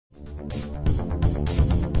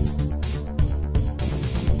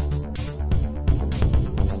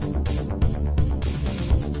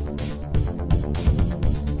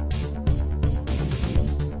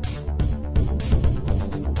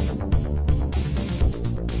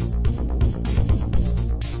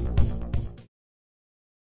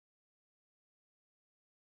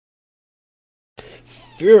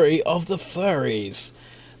fury of the furries.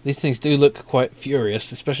 These things do look quite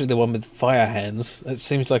furious, especially the one with fire hands. It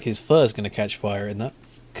seems like his fur's going to catch fire in that.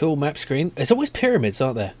 Cool map screen. There's always pyramids,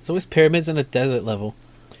 aren't there? There's always pyramids in a desert level.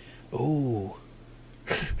 Ooh.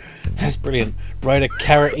 That's brilliant. Ride a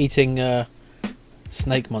carrot-eating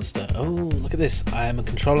snake monster. Oh, look at this. I am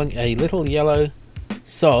controlling a little yellow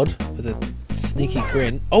sod with a sneaky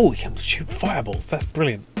grin. Oh, he can shoot fireballs. That's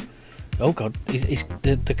brilliant. Oh god,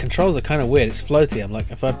 the controls are kind of weird. It's floaty. I'm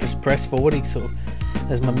like, if I just press forward, he sort of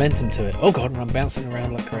there's momentum to it. Oh god, and I'm bouncing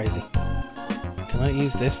around like crazy. Can I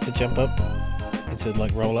use this to jump up? Into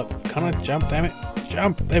like roll up? Can I jump? Damn it!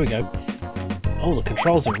 Jump! There we go. Oh, the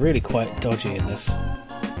controls are really quite dodgy in this.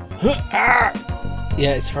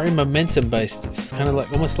 Yeah, it's very momentum based. It's kind of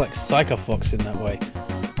like almost like Psycho Fox in that way.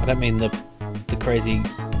 I don't mean the crazy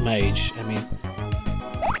mage. I mean,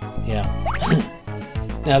 yeah.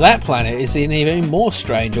 Now that planet is in even more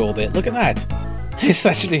strange orbit. Look at that. It's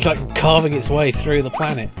actually like carving its way through the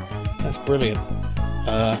planet. That's brilliant.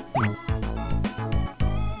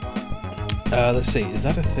 Let's see. Is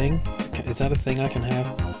that a thing? Is that a thing I can have?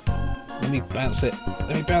 Let me bounce it.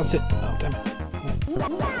 Let me bounce it. Oh, damn it.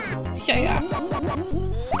 Yeah.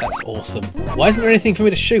 That's awesome. Why isn't there anything for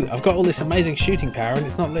me to shoot? I've got all this amazing shooting power and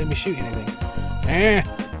it's not letting me shoot anything.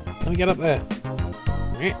 Let me get up there.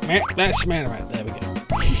 That's man right there. We go.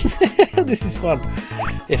 This is fun,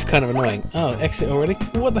 if kind of annoying. Oh, exit already?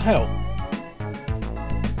 What the hell?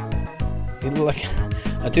 You look like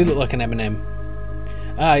I do look like an M&M.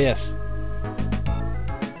 Ah, yes.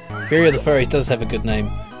 Fury of the Furries does have a good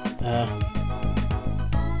name.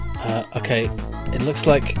 Okay. It looks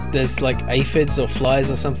like there's like aphids or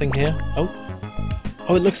flies or something here. Oh,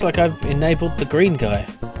 it looks like I've enabled the green guy.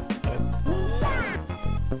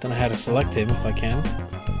 Don't know how to select him if I can.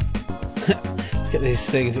 Look at these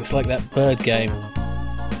things, it's like that bird game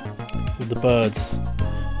with the birds.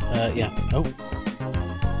 Yeah. No!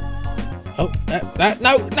 Oh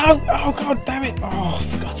god damn it! Oh,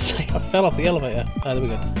 for God's sake, I fell off the elevator. There we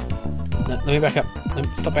go. No, let me back up.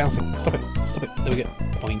 Stop bouncing. Stop it. There we go.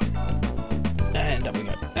 Boing. And up we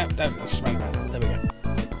go. There we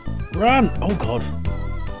go. Run! Oh god.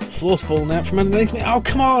 Floor's falling out from underneath me. Oh,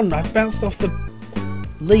 come on! I bounced off the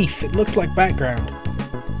leaf. It looks like background.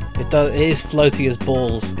 It is floaty as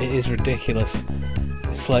balls. It is ridiculous.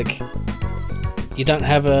 It's like you don't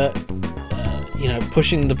have a, you know,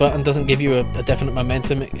 pushing the button doesn't give you a definite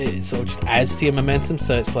momentum. It sort of just adds to your momentum.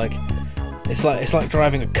 So it's like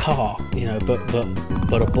driving a car, you know,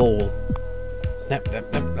 but a ball. Let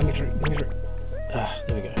me through. There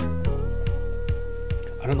we go.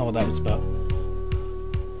 I don't know what that was about.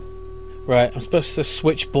 Right, I'm supposed to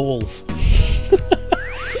switch balls.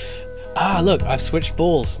 Ah, look, I've switched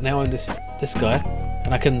balls. Now I'm this guy,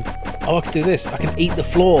 and I can do this. I can eat the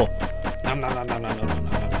floor.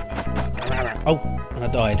 Oh, and I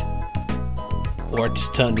died. Or I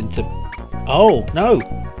just turned into... Oh, no!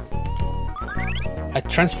 I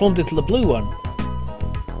transformed into the blue one.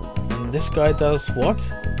 And this guy does what?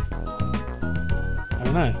 I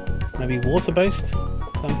don't know. Maybe water-based?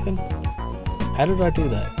 Something? How did I do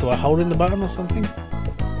that? Do I hold in the button or something?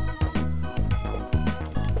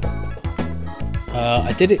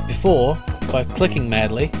 I did it before by clicking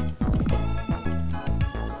madly.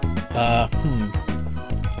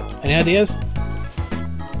 Any ideas?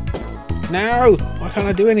 No! Why can't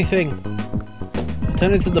I do anything? I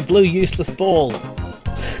turned into the blue useless ball.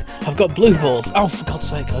 I've got blue balls. Oh, for God's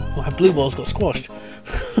sake, my blue balls got squashed.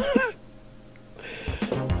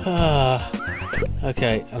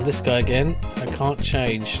 Okay, and this guy again. I can't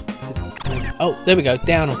change. Oh, there we go.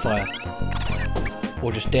 Down on fire.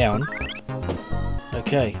 Or just down.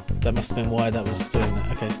 Okay, that must have been why that was doing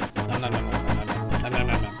that. Okay. No.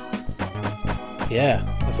 Yeah,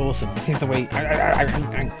 that's awesome. The way.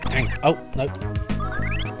 Oh, no.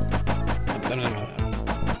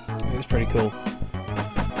 It's pretty cool.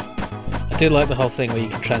 I do like the whole thing where you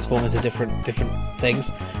can transform into different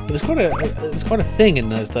things. It was quite a thing in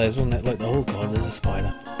those days, wasn't it? Like, oh god, there's a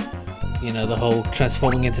spider. You know, the whole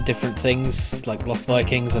transforming into different things, like Lost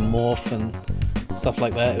Vikings and Morph and stuff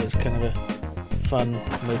like that. It was kind of a fun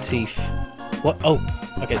motif. What? Oh,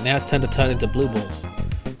 okay. Now it's time to turn into blue balls,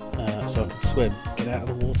 so I can swim. Get out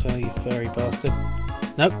of the water, you furry bastard!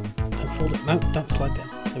 Nope, don't fall. No, don't slide down.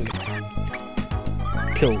 There we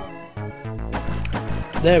go. Cool.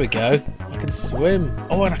 There we go. I can swim.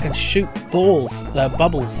 Oh, and I can shoot balls,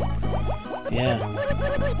 bubbles. Yeah.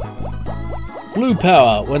 Blue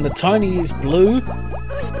power. When the tiny is blue,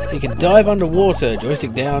 he can dive underwater.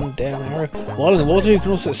 Joystick down, arrow. While in the water, you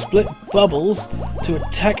can also split bubbles to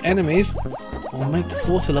attack enemies or make the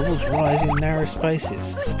water levels rise in narrow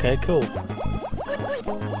spaces. Okay, cool.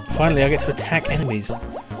 finally I get to attack enemies.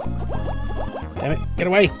 Damn it, get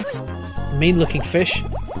away! Mean looking fish.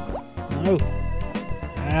 No.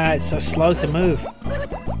 Ah, it's so slow to move.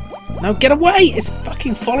 No, get away! It's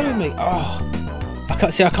fucking following me. Oh, I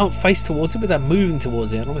can't face towards it without moving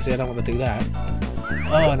towards it. And obviously I don't want to do that.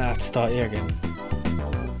 Oh, now I have to start here again.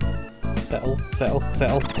 Settle.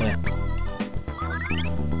 Yeah.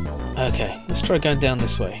 Okay, let's try going down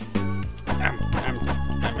this way.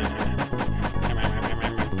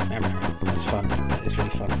 That's fun. That is really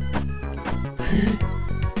fun.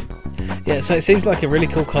 Yeah, so it seems like a really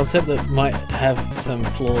cool concept that might have some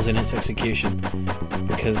flaws in its execution,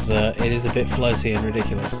 because it is a bit floaty and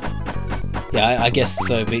ridiculous. Yeah, I guess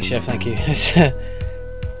so, Beat Chef, thank you.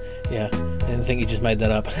 Yeah, I didn't think you just made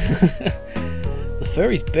that up. The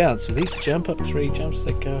furries bounce with each jump. Up 3 jumps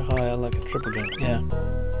they go higher like a triple jump. Yeah.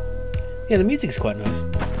 Yeah, the music's quite nice.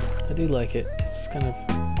 I do like it. It's kind of...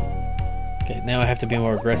 Okay, now I have to be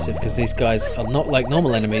more aggressive because these guys are not like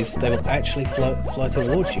normal enemies. They will actually fly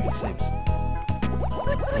towards you, it seems. Or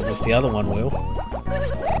at the other one will.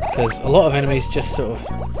 Because a lot of enemies just sort of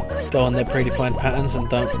go on their predefined patterns and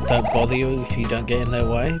don't bother you if you don't get in their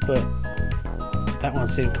way, but that one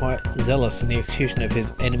seemed quite zealous in the execution of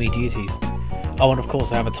his enemy duties. Oh, and of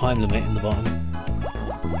course I have a time limit in the bottom.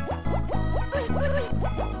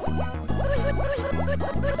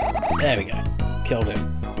 There we go. Killed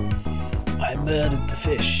him. I murdered the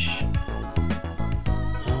fish.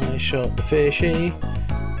 I shot the fishy,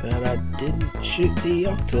 but I didn't shoot the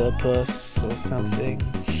octopus or something.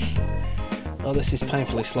 Oh, this is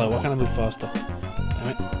painfully slow. Why can't I move faster? Damn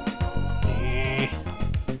it.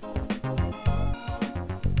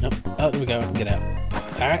 Nope. Oh, there we go. I can get out.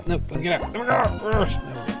 Alright, nope. Let me get out. There we go.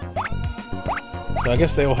 So I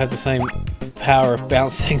guess they all have the same power of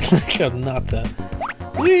bouncing like a nutter.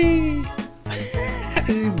 Whee!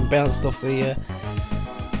 Bounced off the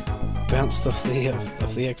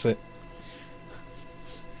exit.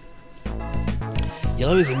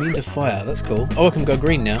 Yellow is immune to fire. That's cool. Oh, I can go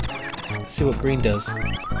green now. Let's see what green does.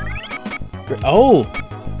 Oh,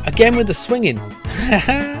 again with the swinging.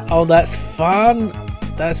 Oh, that's fun.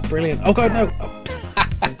 That's brilliant. Oh god, no.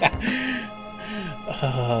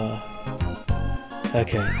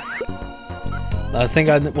 Okay. I think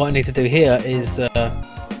what I need to do here is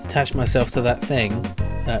attach myself to that thing,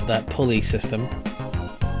 that pulley system,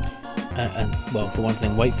 and well, for one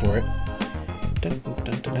thing, wait for it.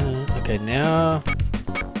 Okay, now.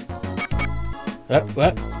 Up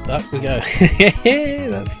we go.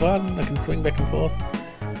 That's fun. I can swing back and forth,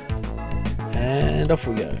 and off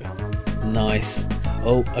we go. Nice.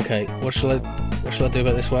 Oh, okay. What shall I do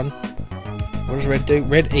about this one? What does red do?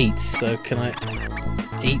 Red eats. So can I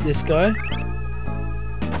eat this guy?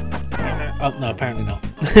 Oh no, apparently not.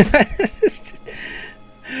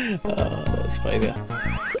 Oh, that's failure.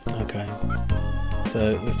 Okay.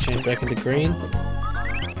 So let's change back into green.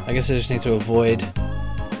 I guess I just need to avoid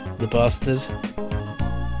the bastard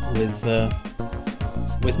with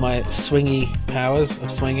my swingy powers of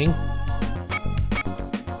swinging.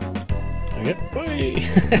 There we go.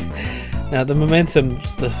 Now the momentum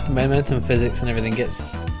physics and everything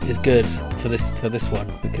is good for this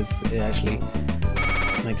one because it actually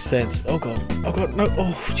makes sense. Oh god! Oh god! No!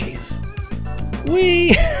 Oh Jesus!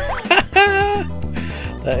 Whee!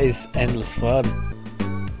 That is endless fun.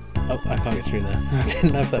 Oh, I can't get through there. I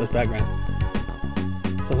didn't know if that was background.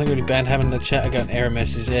 Something really bad happened in the chat. I got an error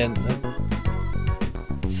message in.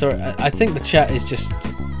 Sorry, I think the chat is just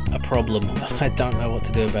a problem. I don't know what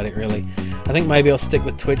to do about it really. I think maybe I'll stick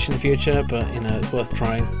with Twitch in the future, but you know, it's worth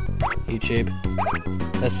trying. YouTube.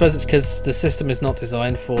 I suppose it's because the system is not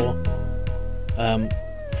designed for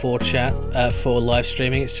chat, for live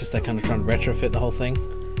streaming. It's just they're kind of trying to retrofit the whole thing.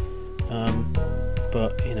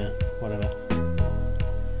 But you know, whatever.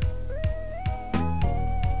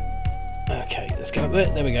 Okay, let's get up there.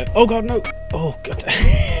 There we go. Oh god, no! Oh god.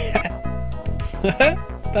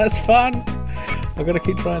 That's fun. I've got to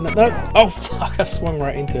keep trying that. No! Oh fuck! I swung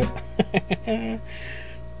right into it.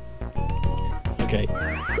 Okay.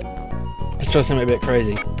 Let's try something a bit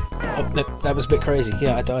crazy. Oh no, that was a bit crazy.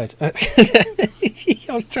 Yeah, I died. I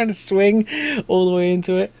was trying to swing all the way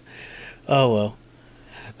into it. Oh well.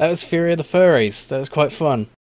 That was Fury of the Furries. That was quite fun.